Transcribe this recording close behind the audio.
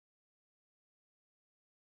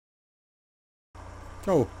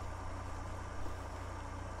tšau.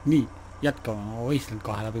 Nii, jätkame Wasteland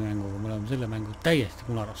 2 läbimänguga, me oleme selle mängu täiesti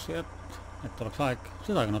punarasse jätnud, et oleks aeg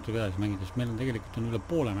seda ka natuke edasi mängida, sest meil on tegelikult üle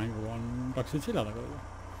poole mängu on praktiliselt selja taga juba.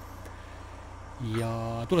 Ja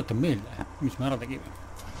tuletan meelde, mis me ära tegime.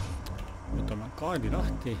 Võtame kaardi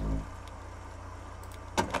lahti,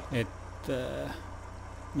 et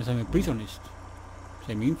me saime prisonist,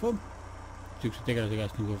 saime info, sihukese tegelase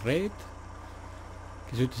käest nagu Red,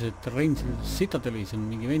 kes ütles, et Citadelis on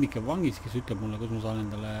mingi vendike vangis, kes ütleb mulle, kus ma saan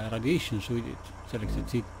endale radiation suitid, selleks,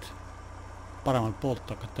 et siit paremalt poolt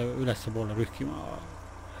hakata ülesse poole rühkima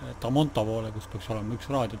Tamonta poole, kus peaks olema üks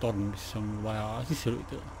raadiotorn, mis on vaja sisse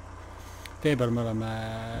lülitada. Tee peal me oleme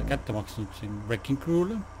kätte maksnud siin Wrecking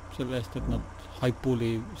Crew'le, selle eest, et nad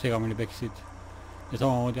Highpooli segamini peksid. Ja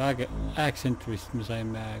samamoodi AG Centerist me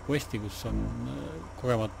saime questi, kus on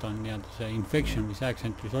kogemata on see infektsioon, mis AG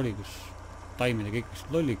Centeris oli, kus taimid ja kõik vist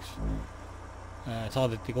lolliks.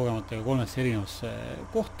 Saadeti kogematega 3 erinevasse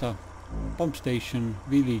kohta. Pump Station,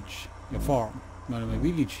 Village ja Farm. Me oleme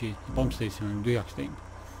Village'i ja Pump Station on tühjaks teinud.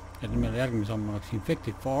 Et meil järgmine samm oleks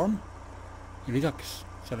Infected Farm. Ja lisaks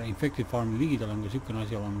selle Infected Farmi ligidal on ka sükene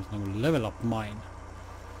asi olemas nagu Level Up Mine,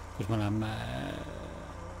 kus me läheme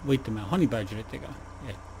võitleme honey badgeritega,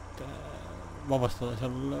 et vabastada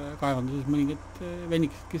seal kaevanduses mõningad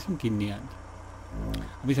vennikesed, kes on kinni jäänud.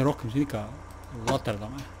 Mis on rohkem siin ikka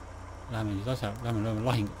laterdame. Läheme siis asja, läheme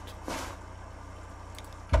lahingut.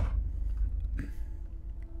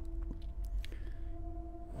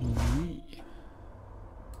 Nii.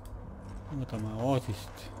 Võtame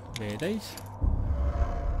oasist vee täis.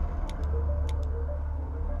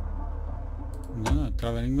 No,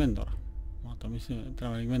 traveling vendor. Vaata, mis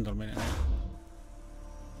traveling vendor meile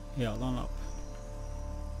head annab.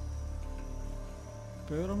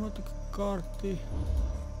 Pöörame natuke kaarti.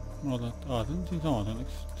 Ma loodan, et see on siin samas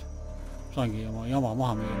õnneks. Saangi oma jama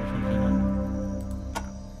maha müüa, mis on siin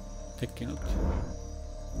tekkinud.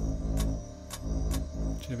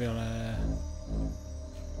 See peale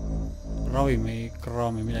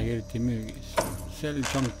ravimikraami midagi eriti müügis. Sell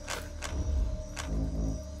junk.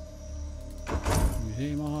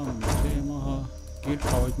 See maha,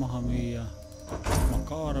 kirkavaid maha müüa,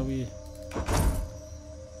 Makarovi,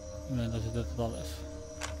 ülejäänud asjad jätad alles.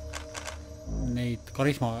 Neid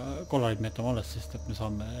karisma kollarid me jätame alles, sest et me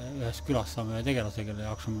saame ühes külas saame ühe tegelase, kelle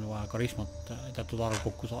jaoks on meil vaja karismat teatud arv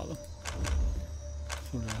kokku saada.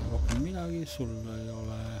 Sul ei ole rohkem midagi, sul ei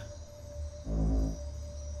ole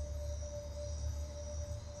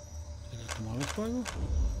see jätame alles praegu.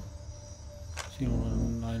 Sinul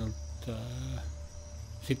on ainult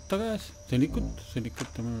sitta käes,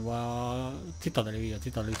 sõnnikut on meil vaja Citadeli viia,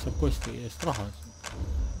 Citadelis saab questi eest raha.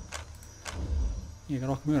 Ega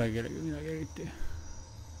rohkem ei ole kellegi midagi eriti.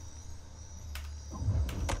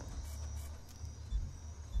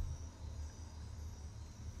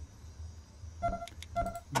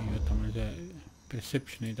 Nii, võtame see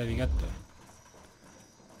perceptioni tädi kätte.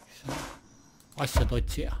 Asjad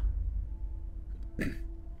otsija.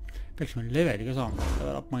 Peaks meil leveli ka saama,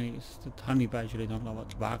 Level Up Mine'iga, sest et honey badgerid annavad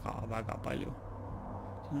väga palju.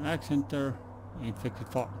 Siin on AG Center ja Infected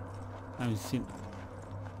Farm. Läheme siis sinna.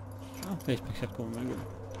 Face peaks jätkuma meil küll.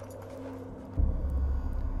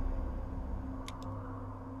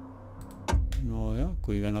 No jah,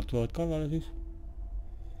 kui vennad tulevad kallale, siis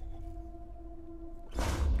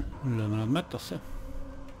lööme nad mättasse.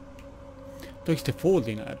 Tohiks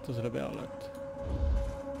defaultina jätta selle peale, et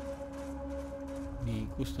nii,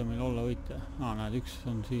 kus ta meil olla võite? Näed, üks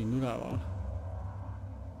on siin üleval.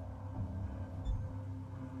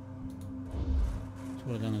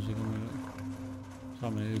 Suure tõenäosusega meil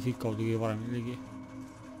saame neile siit kaudu kõige paremini ligi.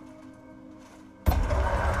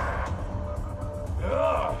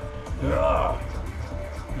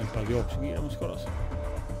 Need peavad jooksu kiiremas korras.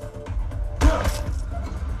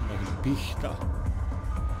 Midagi pihta.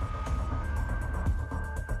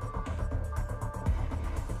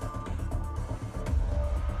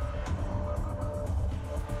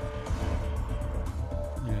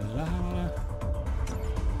 Lähemale.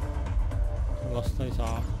 Lasta ei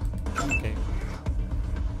saa. Okei.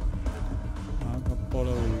 Aga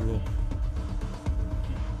pole hullu.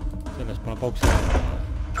 Sellest pole pauksi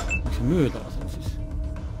miks see mööda lased siis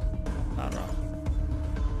ära.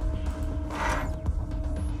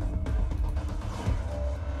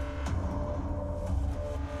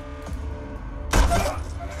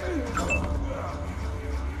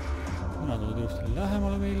 Kuna tuleb ilusti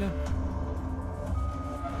lähemale meile.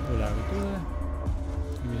 Tule.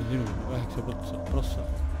 Mis on sinu 9%.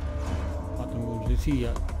 Vaatame, kui see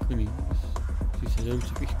siia kõnig, siis ei saa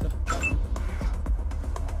üldse pihta.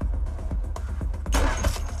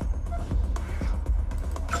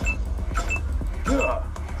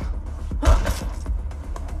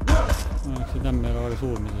 väga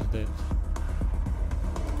suur, mida sa teed.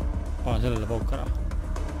 Pane sellele pauk ära.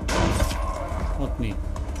 Vot nii.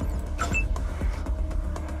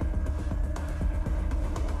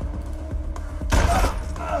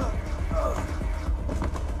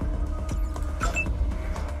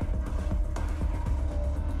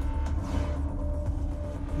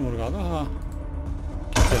 Nurga taha.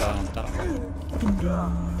 Seda ainult ära.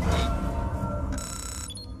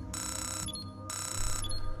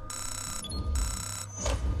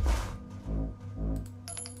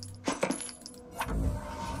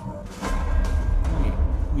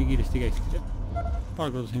 Nii kiiresti käiski see. Paar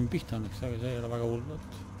korda saime pihta õnneks, aga see ei ole väga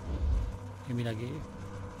hullult. Ja midagi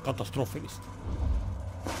katastroofilist.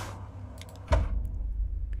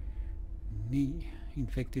 Nii,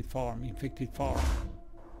 infected farm.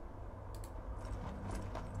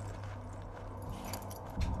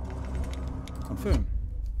 Confirm.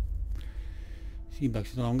 Siin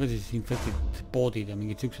peaksid olema ka siis infected poodid ja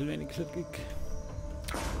mingid siuksed veenikesed kõik.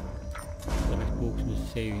 Selleks puhuks me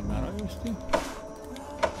seivime ära justi.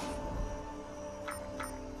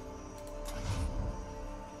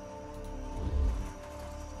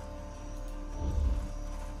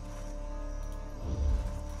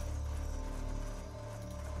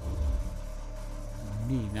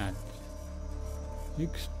 Nii, näed.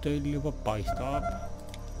 Üks töll juba paistab.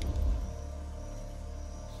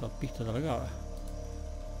 Saab pihta talle ka või?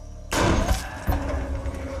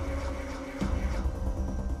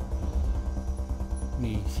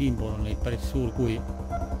 Nii, siin pool on neid päris suur kuhi.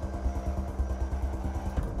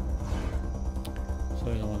 Sa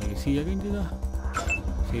võid omadagi siia kõndida.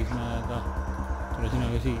 Seisma jääda. Tule sina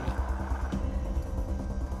ka siia.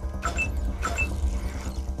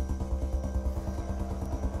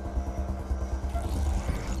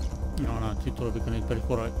 No näed, siit tuleb ikka neid päris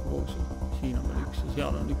korralikku koos. Siin on veel üks ja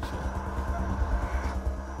seal on üks.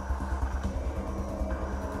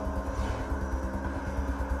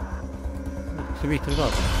 Võtaks see pihta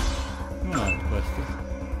saada. No näed, kui hästi.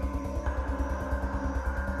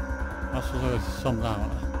 Astus aga siis samm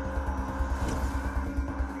lähemale.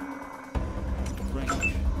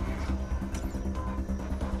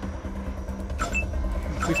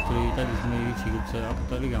 Püstoli täldis me ei viitsi üldse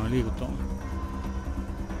hakata ligema liigutama.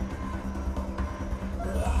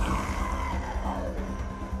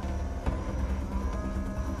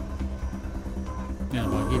 Need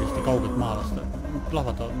on kiiresti kaugelt maha lasta.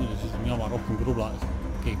 Plahvatavad muidu siis on jama rohkem kui rubla eest.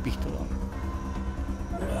 Keegi pihtu tahab.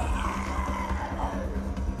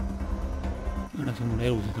 See mul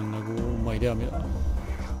elusid on nagu ma ei tea mida.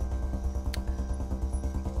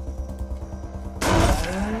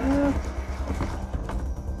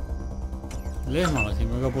 Lehma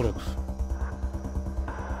lasime ka puruks.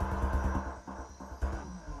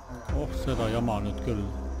 Oh, seda jama nüüd küll.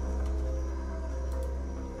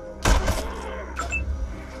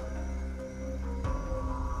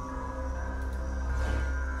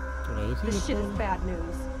 This shit is bad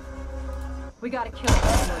news. We gotta kill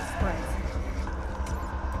all those spreads.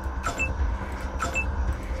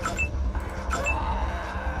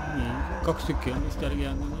 Nii, 2 tükki on vist järgi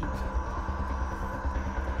jäänud nüüd.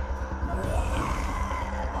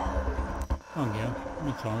 Ongi jah,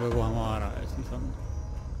 nüüd saame ka kohe maa ära ja siis on.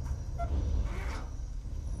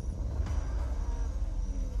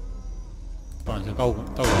 Panen selle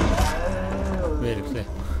kaugelt. Veel üks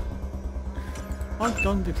lehm. Andke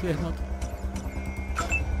andeks lehmad.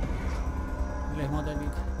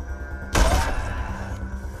 Lehmatälid.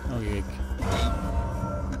 Ongi kõik.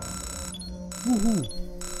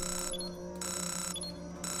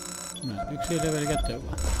 Näed, üks ei leveli kätte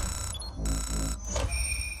juba.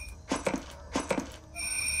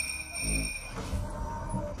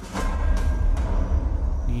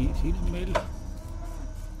 Nii, siin on meil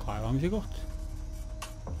kaevamise koht.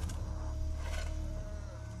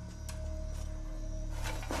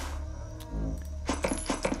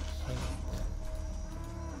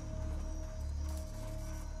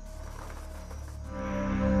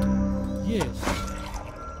 Yes.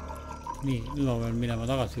 Nii, nüüd ma pean minema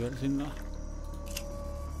tagasi veel sinna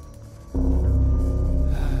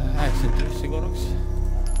AG Centerisse korraks.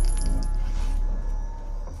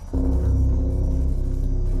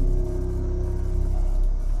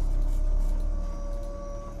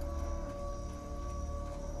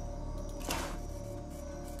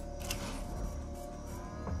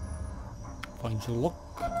 Find see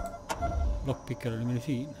lock. Lockpicker oli meil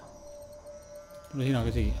siin. Tule sina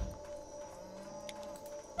ka siia.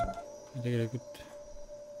 Ja tegelikult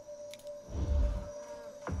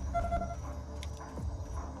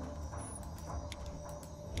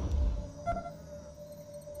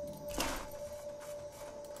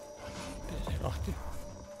tee see lahti.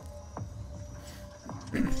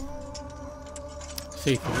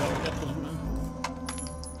 seifi lood jätkusime.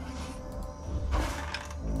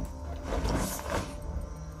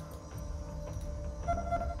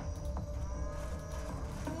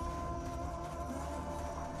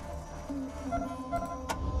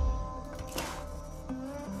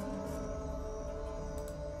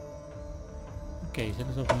 Okei,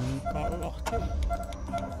 selle saab ka lahti.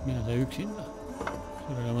 Mina sai üksinda.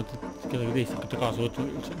 Sul ei ole mõtet kedagi teist hakata kaasa võtma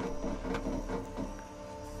üldse.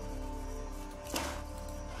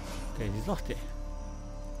 Okei, siis lahti.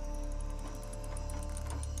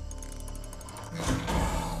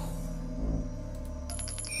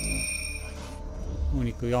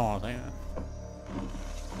 Uniku jaa saime.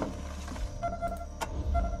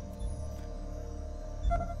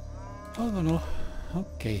 Aga noh,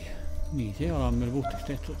 okei. Nii, see ala on meil puhtaks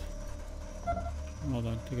tehtud. Ma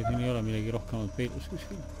loodan, et ega siin ei ole midagi rohkemat peidus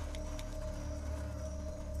kuskil.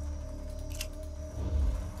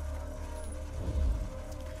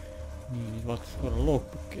 Nii, nüüd vaatas korra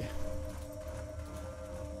logbook'i.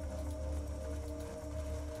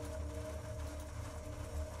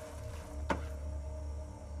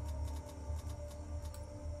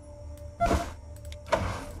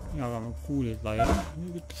 Jagame kuulid laiali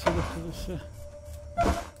mingitesse kohtadesse.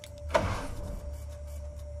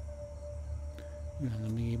 Ühel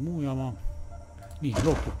on mingi muu jama. Nii,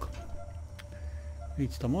 logbook.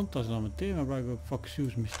 Reach the monta, seda me teeme praegu. Fox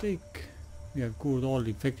use mistake. We have cooled all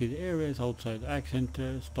infected areas outside AG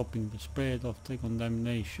Centeris, stopping the spread of the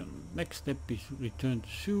contamination. Next step is return to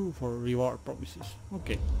zoo for reward promises.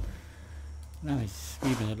 Okei. Lähme siis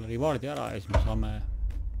viime selle rewardi ära ja siis me saame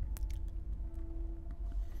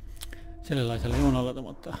sellele asjale joon alla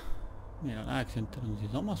tõmmata. Meil on AG Center on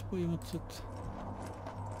siis samas põhimõtteliselt.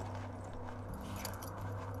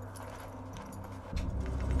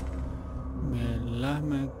 Me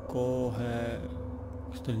lähme kohe,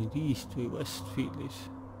 kas ta nüüd East või Westfieldis?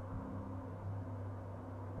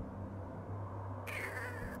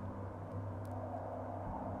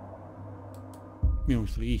 Minu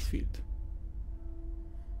meelest oli Eastfield.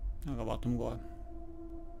 Aga vaatame kohe.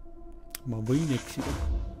 Ma võin eksida.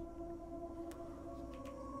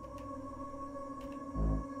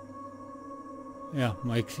 Jah,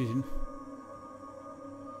 ma eksisin.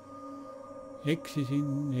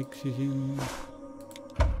 Eksisin.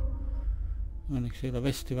 Õnneks ei ole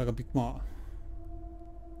Vesti väga pikk maa.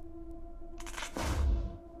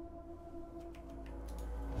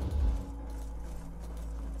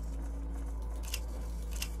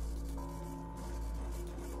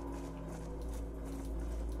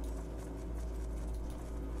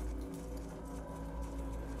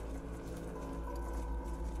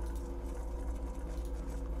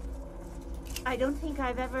 I don't think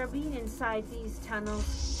I've ever been inside these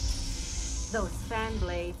tunnels. Those fan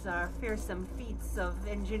blades are fearsome feats of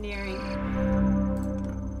engineering.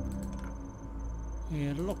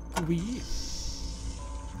 Lokku vii.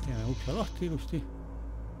 Teeme ukse lahti ilusti.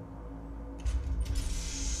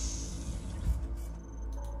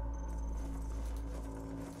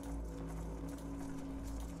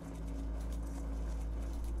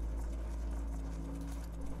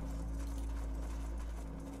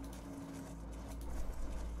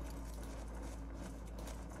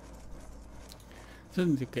 See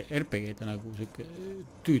on siuke RPG-de nagu siuke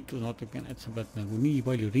tüütus natukene, et sa pead nagu nii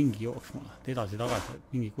palju ringi jooksma, edasi-tagasi,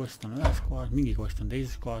 et mingi quest on ühes kohas, mingi quest on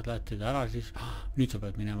teises kohas, lähed teda ära, siis nüüd sa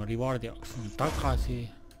pead minema rewardi jaoks tagasi,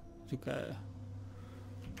 siuke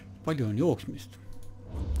palju on jooksmist,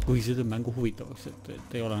 kui see teeb mängu huvitavaks,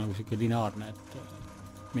 et ei ole nagu siuke lineaarne, et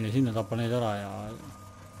mine sinna, tapa need ära ja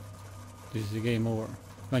this is the game over.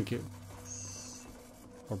 Thank you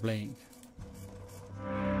for playing.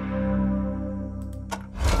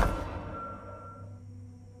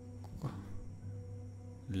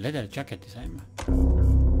 Leather jacketi saime.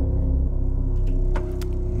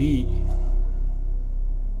 Nii.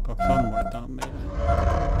 2 armorit annab meile.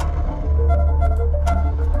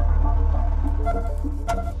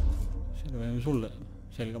 Selle võime sulle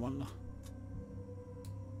selga panna.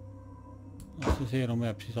 See seerum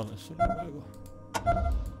jääb siis alles sulle praegu.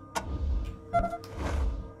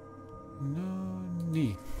 No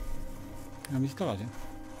nii. Ja mis tagasi?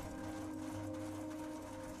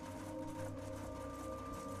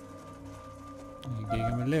 Keegi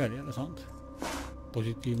on meil leveli jälle saanud.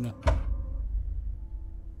 Positiivne.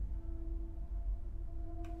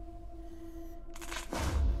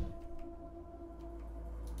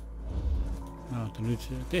 Vaata nüüd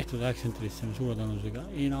see tehtud AG Centerisse me suure tõenäosusega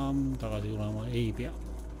enam tagasi tulema ei pea.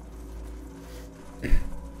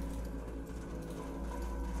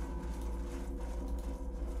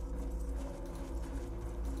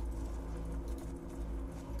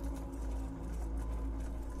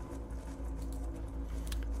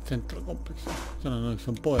 Central kompleksi. Seal on üks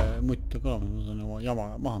poe mutt ja ka, mis on juba jama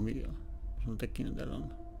maha müüa. Mis on tekkinud jälle on.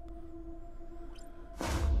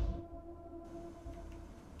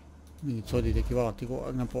 Mingid sodi tekib alati kogu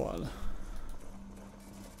aeg näpu ajal.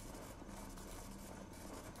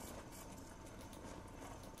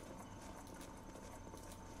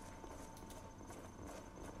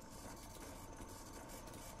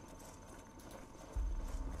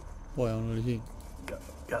 Poe on oli siin.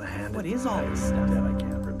 What is all this stuff? I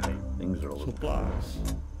can't repay. Things are a little Supplies.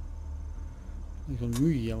 Mis on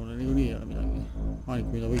müüa, mul niikuinii ei ole midagi.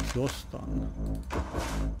 Ainuke, mida võiks ju osta on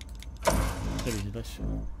selliseid asju.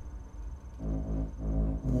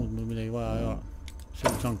 Muud mul midagi vaja ei ole. See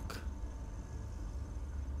on sank.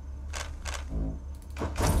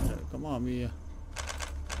 Sellega maa müüa.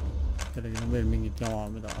 Kellegi on veel mingit jama,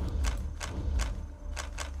 mida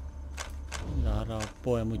härra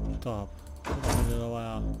poe mutt tahab. Seda meil ei ole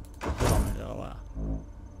vaja. Seda meil ei ole vaja.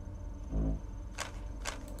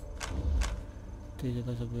 Teised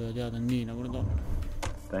asjad võivad jääda nii, nagu need on.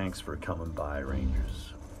 Thanks for coming by,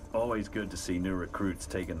 Rangers. Always good to see new recruits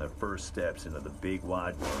taking their first steps into the big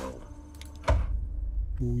wide world.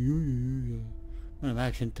 Me oleme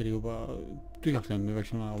AG Centeri juba tühjaks läinud, me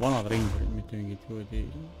peaksime olema vanad Rangerid, mitte mingid juurde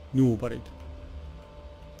newbarid.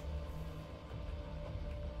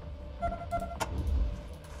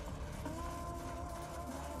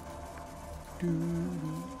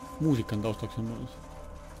 Muusika on taustaks on mõnus.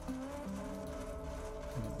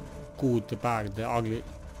 Good, the bad, the ugly.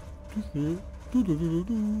 Kui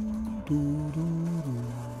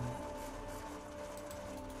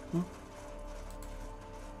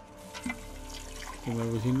me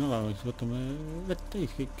juba siin oleme, siis võtame vett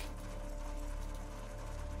täis kõik.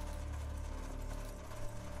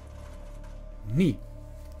 Nii.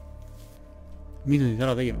 Mida nüüd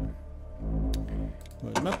ära tegime?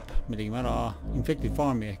 Map, me tegime ära infected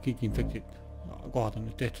farmi ehk kõik infected kohad on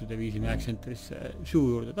nüüd tehtud ja viisime AG Centerisse suu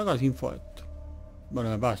juurde tagasi info, et me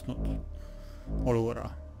oleme päästnud olukorra.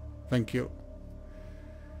 Thank you.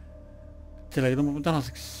 Sellega tõmbame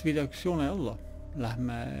tänaseks videoks joone alla.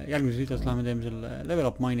 Järgmises videos läheme teeme selle level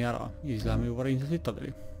up mine'i ära ja siis läheme juba Reinsa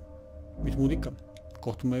Citadeli. Mis muud ikka?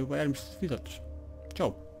 Kohtume juba järgmises videotus.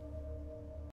 Tšau!